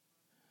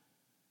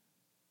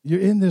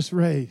you're in this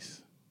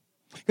race?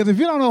 Because if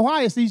you don't know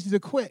why, it's easy to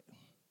quit,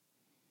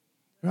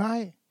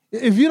 right?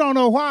 If you don't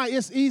know why,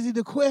 it's easy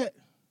to quit.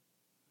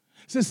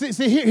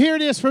 See, here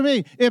it is for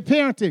me in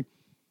parenting.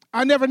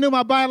 I never knew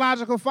my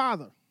biological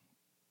father.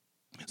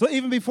 So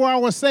even before I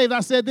was saved, I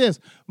said this,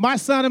 my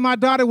son and my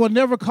daughter will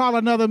never call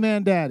another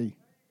man daddy.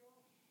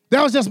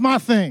 That was just my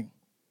thing.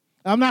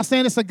 I'm not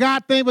saying it's a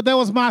God thing, but that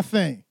was my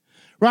thing,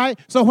 right?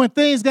 So when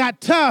things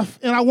got tough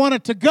and I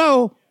wanted to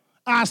go,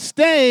 I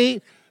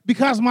stayed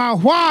because my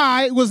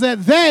why was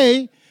that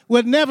they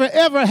would never,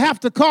 ever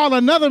have to call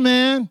another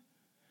man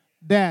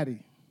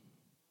daddy.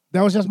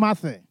 That was just my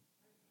thing.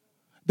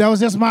 That was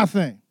just my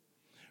thing,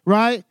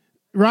 right?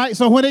 Right?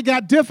 So when it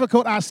got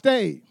difficult, I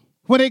stayed.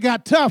 When it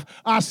got tough,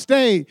 I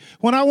stayed.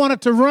 When I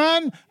wanted to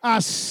run, I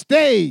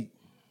stayed.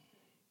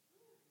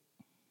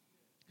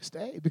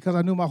 Stayed because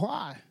I knew my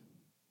why.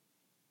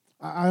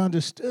 I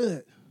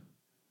understood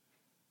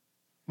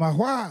my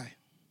why,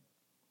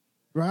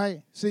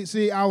 right?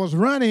 See, I was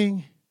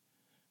running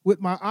with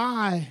my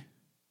eye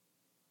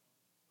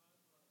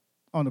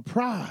on the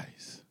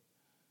prize.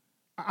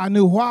 I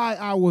knew why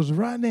I was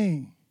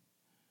running.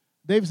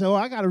 David said,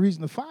 I got a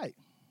reason to fight.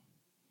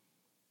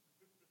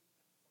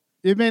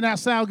 It may not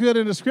sound good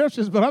in the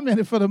scriptures, but I'm in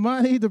it for the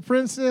money, the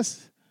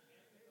princess,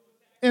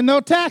 and no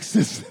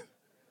taxes.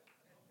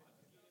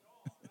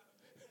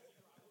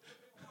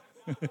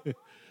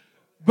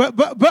 But,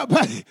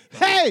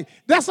 hey,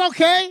 that's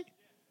okay.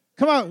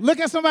 Come on, look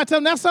at somebody, tell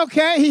them that's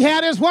okay. He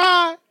had his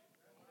why.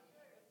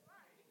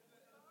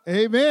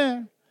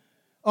 Amen.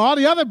 All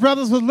the other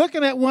brothers was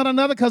looking at one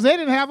another because they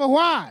didn't have a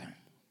why.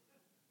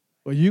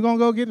 Well, you going to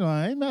go get him?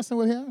 I ain't messing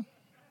with him.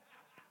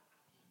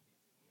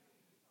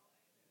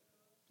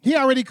 He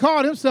already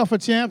called himself a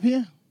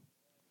champion,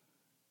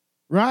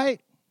 right?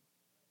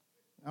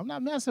 I'm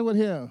not messing with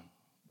him.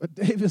 But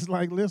David's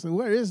like, listen,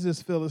 where is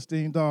this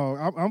Philistine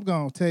dog? I'm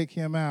going to take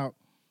him out.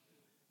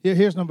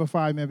 Here's number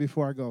 5, man,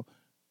 before I go.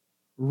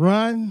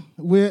 Run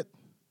with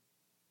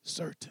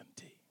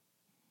certainty.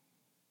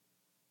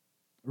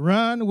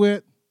 Run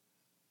with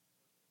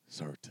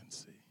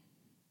certainty.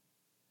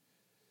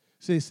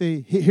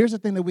 See, here's the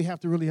thing that we have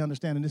to really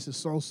understand, and this is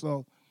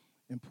so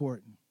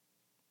important.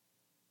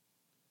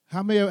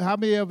 How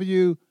many of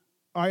you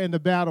are in the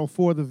battle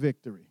for the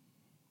victory?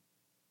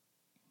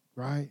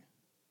 Right?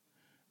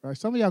 Right.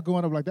 Some of y'all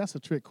going up like, that's a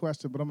trick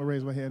question, but I'm going to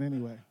raise my hand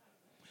anyway.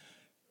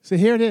 See,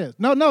 here it is.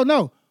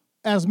 No.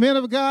 As men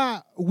of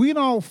God, we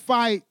don't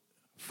fight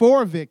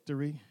for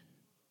victory.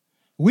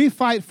 We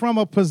fight from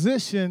a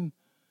position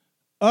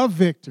of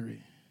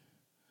victory.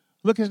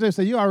 Look at them,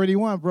 say, you already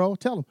won, bro.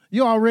 Tell them,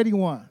 you already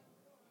won.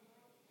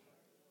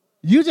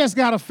 You just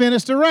got to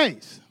finish the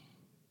race.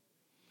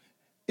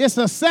 It's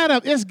a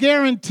setup. It's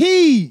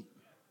guaranteed.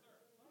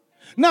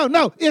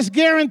 No, it's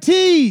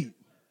guaranteed.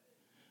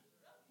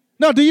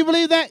 No, do you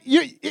believe that?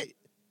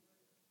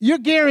 You're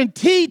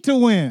guaranteed to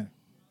win.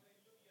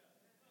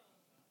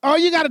 All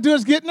you got to do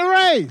is get in the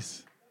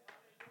race.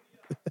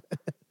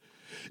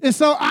 And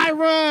so I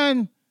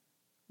run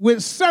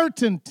with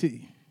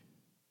certainty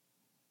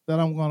that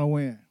I'm going to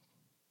win.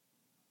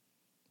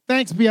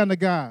 Thanks be unto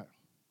God,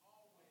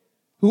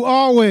 who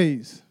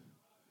always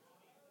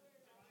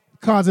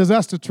causes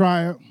us to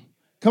triumph.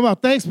 Come on,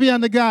 thanks be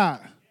unto God,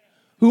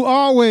 who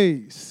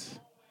always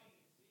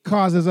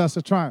causes us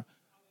to triumph.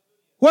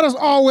 What does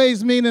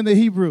always mean in the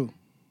Hebrew?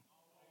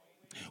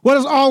 What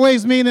does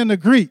always mean in the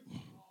Greek?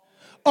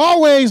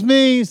 Always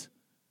means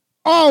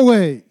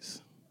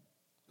always.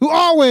 Who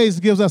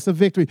always gives us a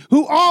victory.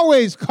 Who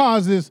always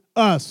causes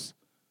us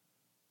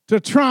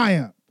to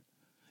triumph.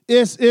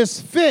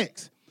 It's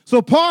fixed.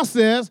 So Paul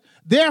says,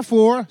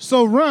 therefore,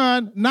 so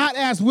run, not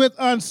as with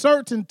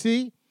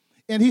uncertainty.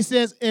 And he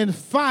says, and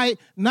fight,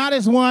 not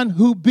as one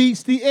who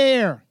beats the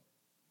air.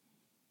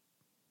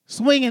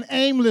 Swinging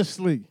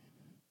aimlessly.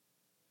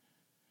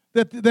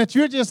 That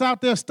you're just out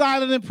there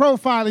styling and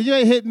profiling. You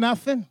ain't hitting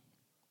nothing.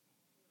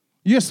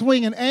 You're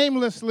swinging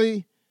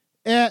aimlessly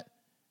at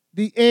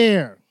the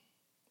air.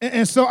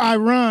 And so I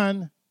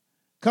run,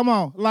 come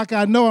on, like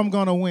I know I'm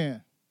going to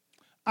win.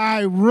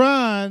 I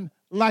run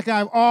like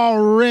I've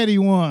already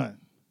won.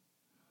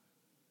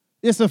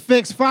 It's a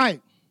fixed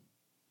fight.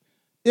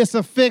 It's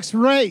a fixed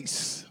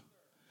race.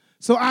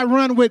 So I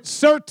run with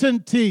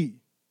certainty,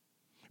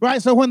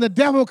 right? So when the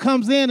devil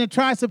comes in and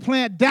tries to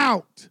plant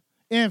doubt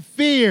and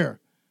fear,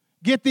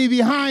 get thee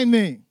behind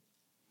me.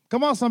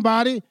 Come on,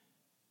 somebody.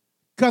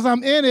 Because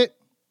I'm in it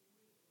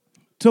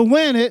to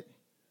win it.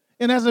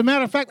 And as a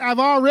matter of fact, I've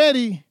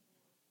already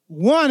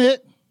won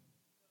it.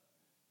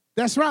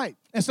 That's right.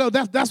 And so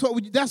that's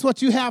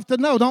what you have to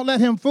know. Don't let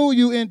him fool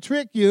you and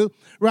trick you,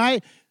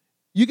 right?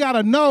 You got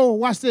to know,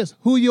 watch this,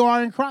 who you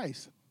are in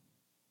Christ.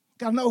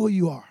 Got to know who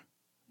you are.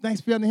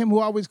 Thanks be unto him who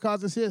always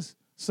causes his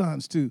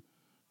sons to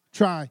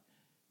triumph.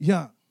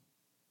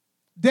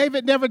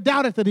 David never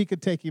doubted that he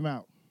could take him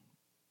out.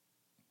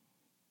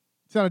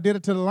 So I did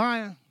it to the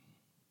lion.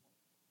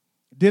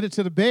 Did it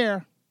to the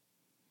bear.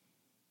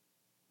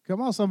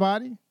 Come on,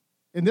 somebody.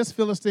 And this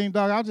Philistine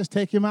dog, I'll just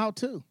take him out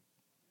too.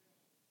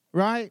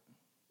 Right?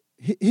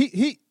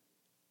 He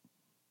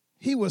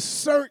was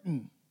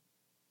certain,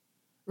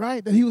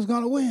 right, that he was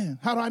going to win.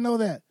 How do I know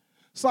that?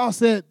 Saul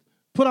said,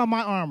 put on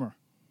my armor.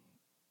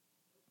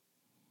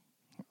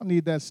 I don't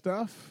need that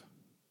stuff.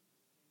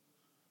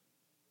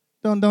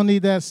 Don't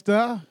need that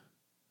stuff.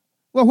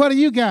 Well, what do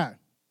you got?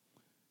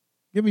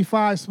 Give me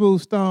 5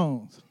 smooth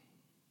stones.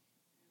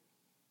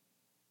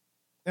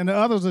 And the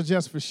others are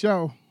just for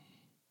show.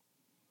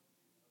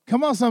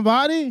 Come on,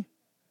 somebody.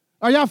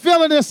 Are y'all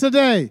feeling this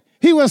today?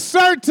 He was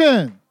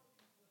certain.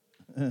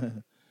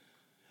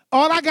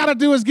 All I got to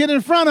do is get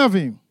in front of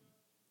him,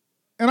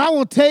 and I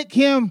will take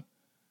him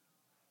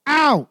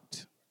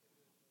out.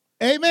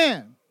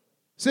 Amen.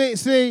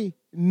 See,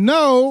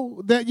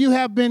 know that you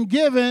have been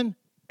given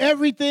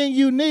everything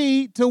you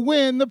need to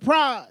win the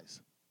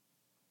prize.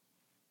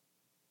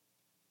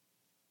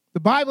 The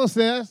Bible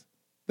says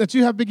that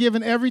you have been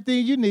given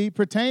everything you need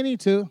pertaining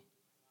to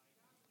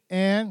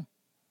and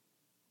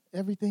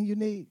everything you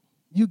need.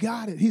 You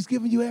got it. He's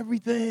given you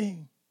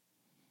everything.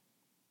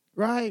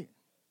 Right?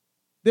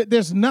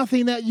 There's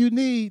nothing that you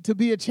need to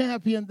be a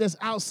champion that's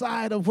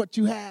outside of what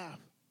you have.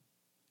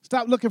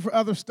 Stop looking for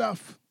other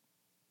stuff.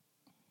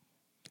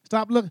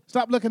 Stop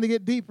looking to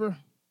get deeper.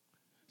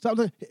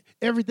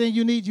 Everything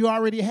you need, you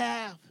already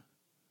have.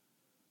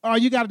 All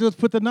you got to do is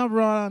put the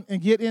number on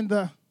and get in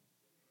the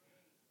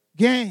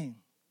game.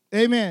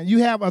 Amen. You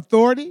have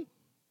authority.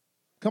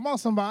 Come on,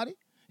 somebody.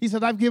 He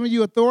said, I've given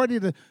you authority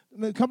to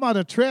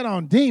tread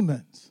on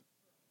demons.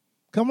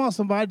 Come on,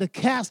 somebody, to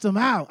cast them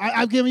out.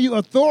 I've given you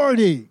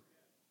authority.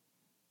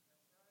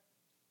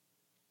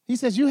 He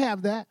says, you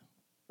have that,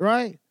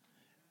 right?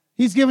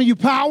 He's given you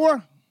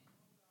power.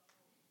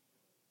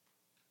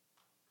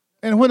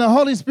 And when the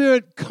Holy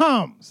Spirit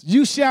comes,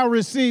 you shall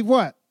receive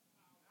what?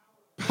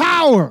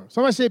 Power.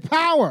 Somebody say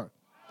power.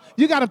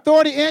 You got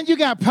authority and you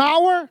got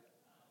power.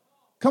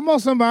 Come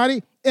on,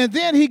 somebody. And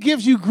then he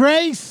gives you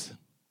grace.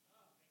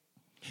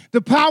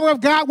 The power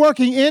of God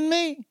working in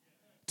me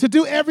to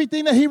do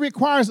everything that he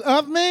requires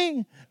of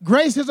me.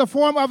 Grace is a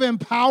form of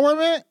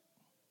empowerment.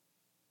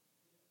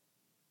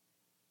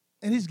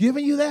 And he's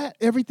giving you that,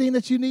 everything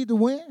that you need to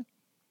win.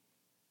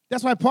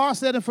 That's why Paul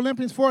said in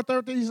Philippians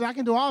 4:13, he says, I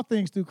can do all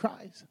things through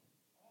Christ.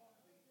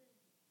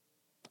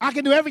 I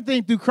can do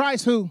everything through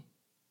Christ who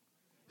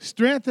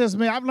strengthens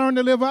me. I've learned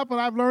to live up and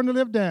I've learned to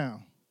live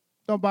down.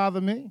 Don't bother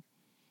me.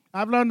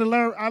 I learned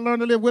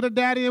to live with a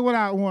daddy and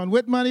without one,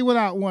 with money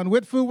without one,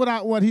 with food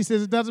without one. He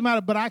says it doesn't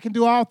matter, but I can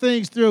do all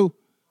things through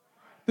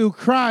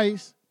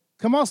Christ.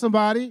 Come on,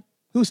 somebody,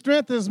 who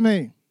strengthens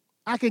me.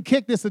 I can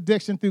kick this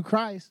addiction through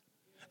Christ.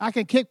 I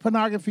can kick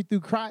pornography through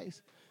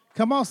Christ.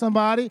 Come on,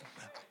 somebody.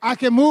 I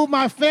can move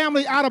my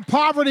family out of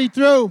poverty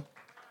through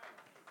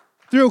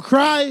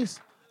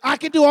Christ. I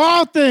can do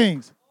all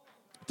things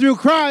through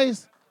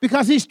Christ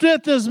because he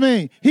strengthens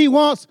me. He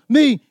wants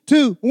me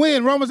to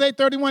win. Romans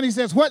 8:31, he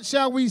says, what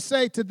shall we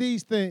say to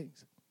these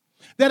things?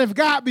 That if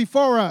God be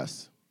for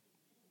us,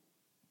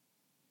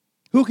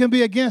 who can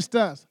be against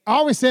us? I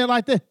always say it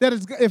like this, that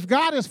if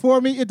God is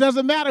for me, it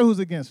doesn't matter who's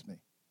against me.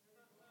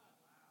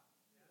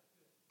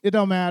 It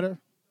don't matter.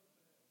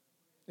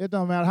 It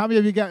don't matter. How many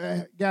of you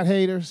got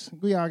haters?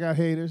 We all got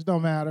haters.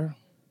 Don't matter.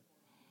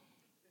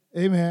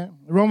 Amen.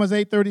 Romans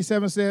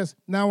 8:37 says,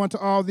 now unto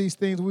all these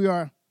things we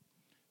are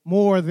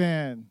more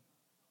than.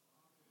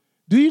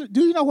 Do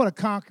you know what a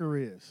conqueror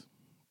is?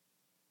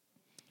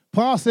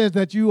 Paul says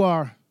that you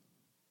are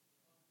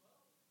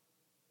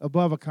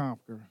above a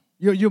conqueror.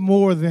 You're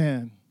more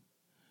than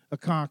a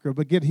conqueror.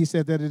 But he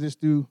said that it is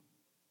through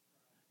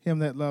him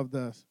that loved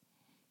us.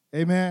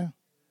 Amen.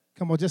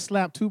 Come on, just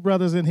slap two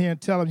brothers in here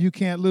and tell them you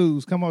can't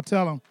lose. Come on,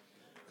 tell them.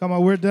 Come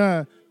on, we're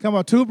done. Come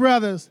on, two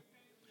brothers.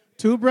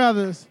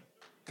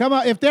 Come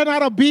on, if they're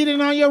not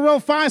obedient on your road,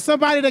 find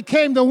somebody that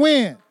came to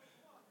win.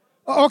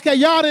 Okay,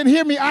 y'all didn't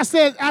hear me. I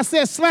said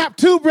slap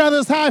two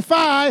brothers high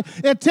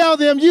five and tell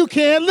them you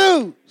can't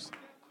lose.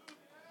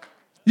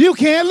 You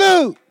can't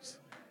lose.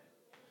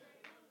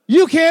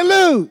 You can't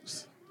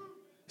lose.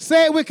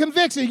 Say it with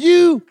conviction.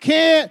 You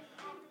can't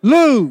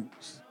lose.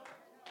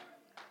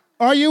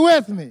 Are you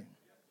with me?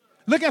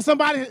 Look at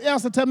somebody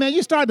else and tell, man,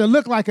 you starting to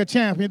look like a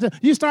champion.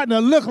 You starting to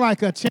look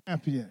like a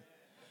champion.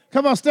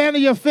 Come on, stand to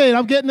your feet.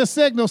 I'm getting the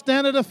signal.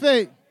 Stand to the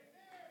feet.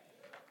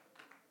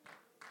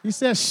 He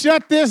says,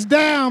 shut this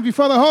down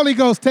before the Holy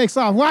Ghost takes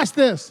off. Watch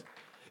this.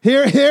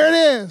 Here it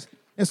is.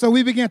 And so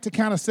we began to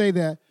kind of say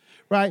that,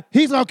 right?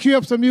 He's going to cue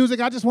up some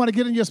music. I just want to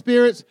get in your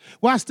spirits.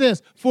 Watch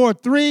this. For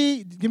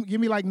give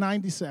me like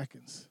 90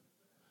 seconds.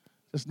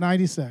 Just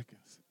 90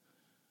 seconds.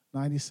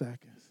 90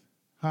 seconds.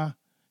 Huh?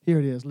 Here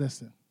it is.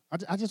 Listen.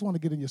 I just want to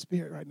get in your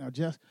spirit right now,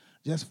 just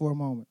for a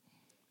moment.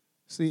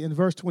 See, in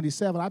verse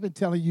 27, I've been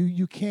telling you,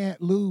 you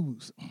can't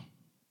lose,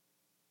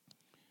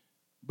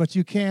 but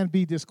you can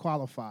be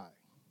disqualified.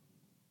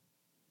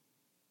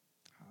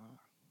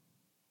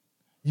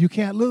 You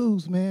can't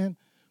lose, man,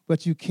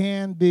 but you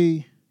can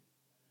be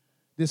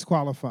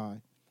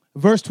disqualified.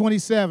 Verse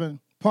 27,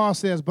 Paul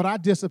says, but I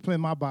discipline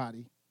my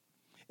body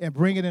and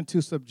bring it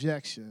into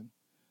subjection,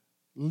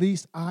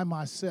 lest I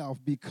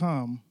myself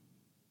become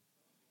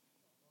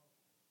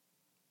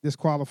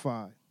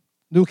disqualified.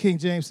 New King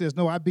James says,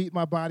 no, I beat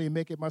my body and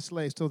make it my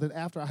slave so that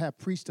after I have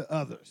preached to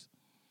others,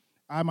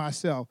 I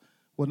myself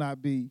will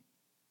not be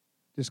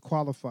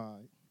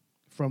disqualified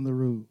from the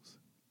rules.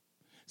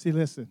 See,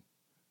 listen,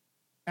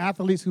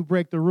 athletes who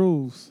break the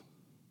rules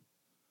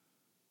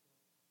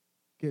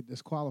get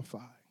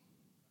disqualified.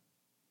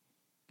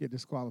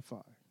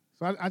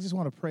 So I just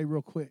want to pray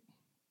real quick.